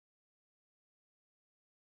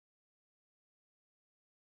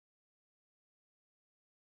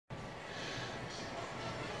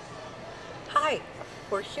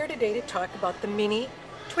We're here today to talk about the mini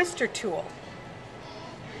twister tool.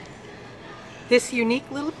 This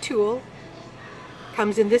unique little tool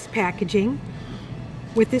comes in this packaging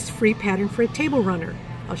with this free pattern for a table runner.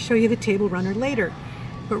 I'll show you the table runner later,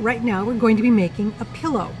 but right now we're going to be making a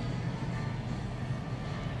pillow.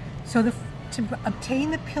 So to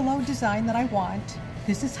obtain the pillow design that I want,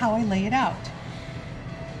 this is how I lay it out.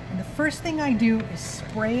 And the first thing I do is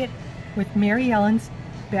spray it with Mary Ellen's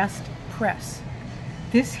Best Press.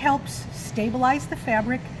 This helps stabilize the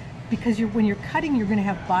fabric because when you're cutting, you're going to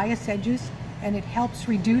have bias edges, and it helps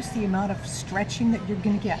reduce the amount of stretching that you're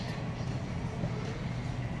going to get.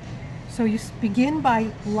 So you begin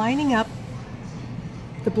by lining up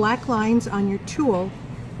the black lines on your tool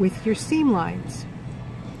with your seam lines.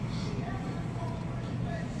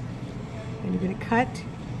 And you're going to cut,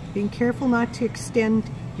 being careful not to extend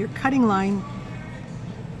your cutting line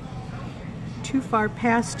too far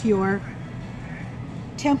past your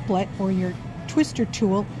template or your twister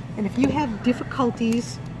tool. And if you have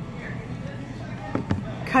difficulties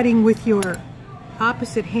cutting with your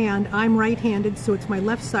opposite hand, I'm right-handed, so it's my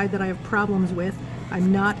left side that I have problems with.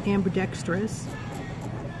 I'm not ambidextrous.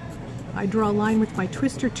 I draw a line with my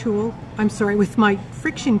twister tool, with my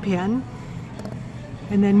friction pen,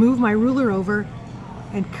 and then move my ruler over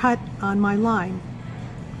and cut on my line.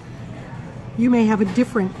 You may have a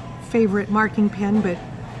different favorite marking pen, but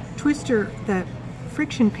that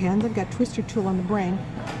friction pen, they've got twister tool on the brain,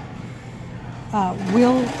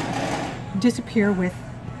 will disappear with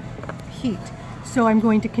heat. So I'm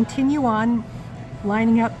going to continue on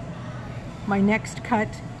lining up my next cut,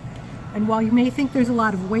 and while you may think there's a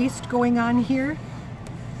lot of waste going on here,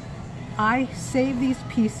 I save these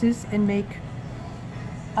pieces and make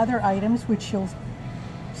other items which you'll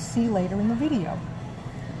see later in the video.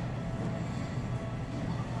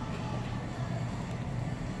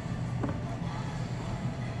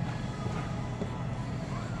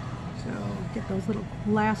 So get those little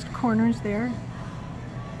last corners there.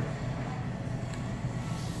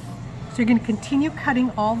 So you're going to continue cutting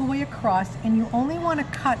all the way across, and you only want to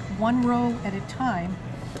cut one row at a time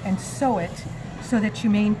and sew it so that you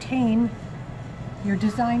maintain your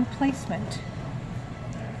design placement.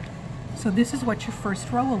 So this is what your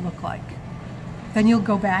first row will look like. Then you'll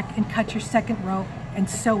go back and cut your second row and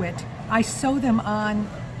sew it. I sew them on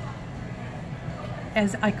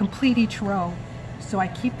as I complete each row, so I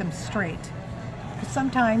keep them straight. Because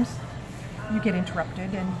sometimes you get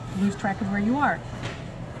interrupted and lose track of where you are.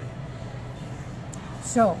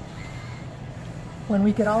 So when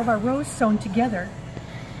we get all of our rows sewn together,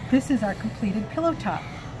 this is our completed pillow top.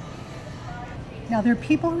 Now there are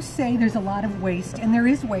people who say there's a lot of waste, and there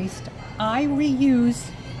is waste. I reuse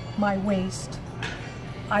my waste.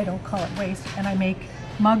 I don't call it waste, and I make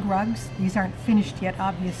mug rugs. These aren't finished yet,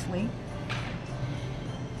 obviously.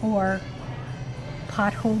 Or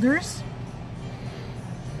pot holders,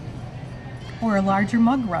 or a larger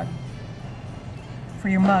mug rug for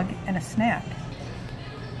your mug and a snack.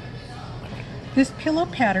 This pillow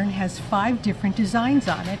pattern has 5 different designs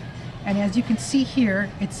on it, and as you can see here,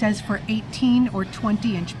 it says for 18 or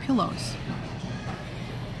 20-inch pillows.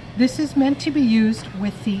 This is meant to be used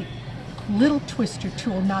with the little twister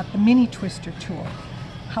tool, not the mini twister tool.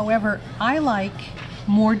 However, I like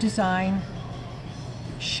more design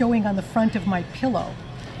showing on the front of my pillow.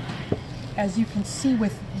 As you can see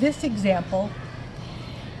with this example,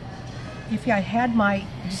 if I had my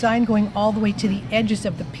design going all the way to the edges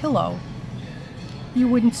of the pillow, you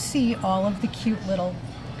wouldn't see all of the cute little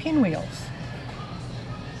pinwheels.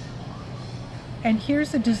 And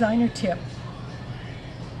here's a designer tip,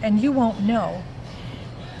 and you won't know.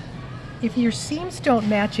 If your seams don't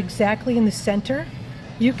match exactly in the center,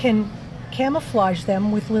 you can camouflage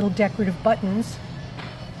them with little decorative buttons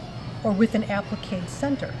or with an applique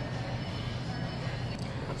center.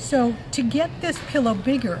 So to get this pillow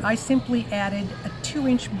bigger, I simply added a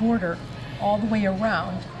 2-inch border all the way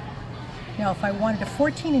around. Now if I wanted a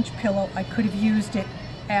 14-inch pillow, I could have used it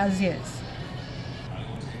as is.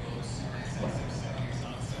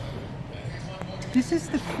 This is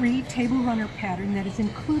the free table runner pattern that is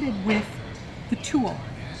included with the tool.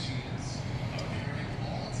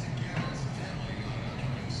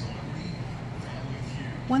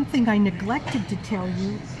 One thing I neglected to tell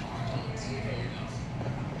you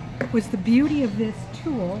was the beauty of this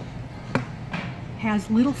tool has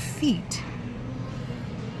little feet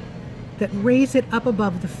that raise it up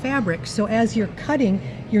above the fabric, so as you're cutting,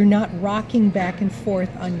 you're not rocking back and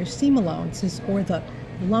forth on your seam allowances or the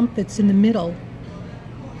lump that's in the middle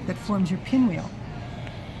that forms your pinwheel.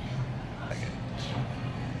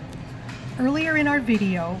 Earlier in our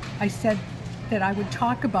video, I said that I would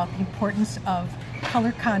talk about the importance of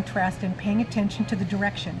color contrast and paying attention to the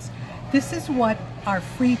directions. This is what our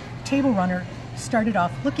free table runner started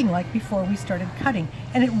off looking like before we started cutting,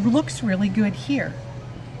 and it looks really good here.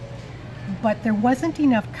 But there wasn't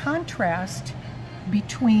enough contrast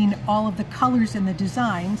between all of the colors and the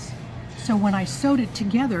designs, so when I sewed it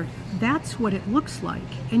together, that's what it looks like,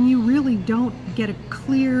 and you really don't get a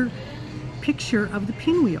clear picture of the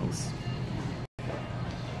pinwheels.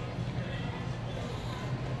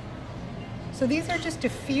 So these are just a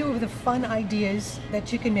few of the fun ideas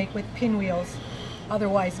that you can make with pinwheels,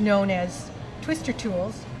 otherwise known as twister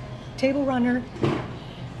tools, table runner,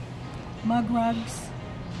 mug rugs,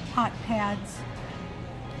 hot pads,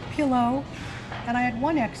 pillow, and I had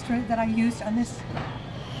one extra that I used on this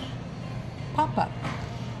pop-up.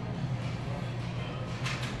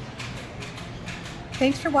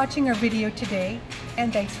 Thanks for watching our video today,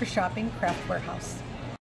 and thanks for shopping Craft Warehouse.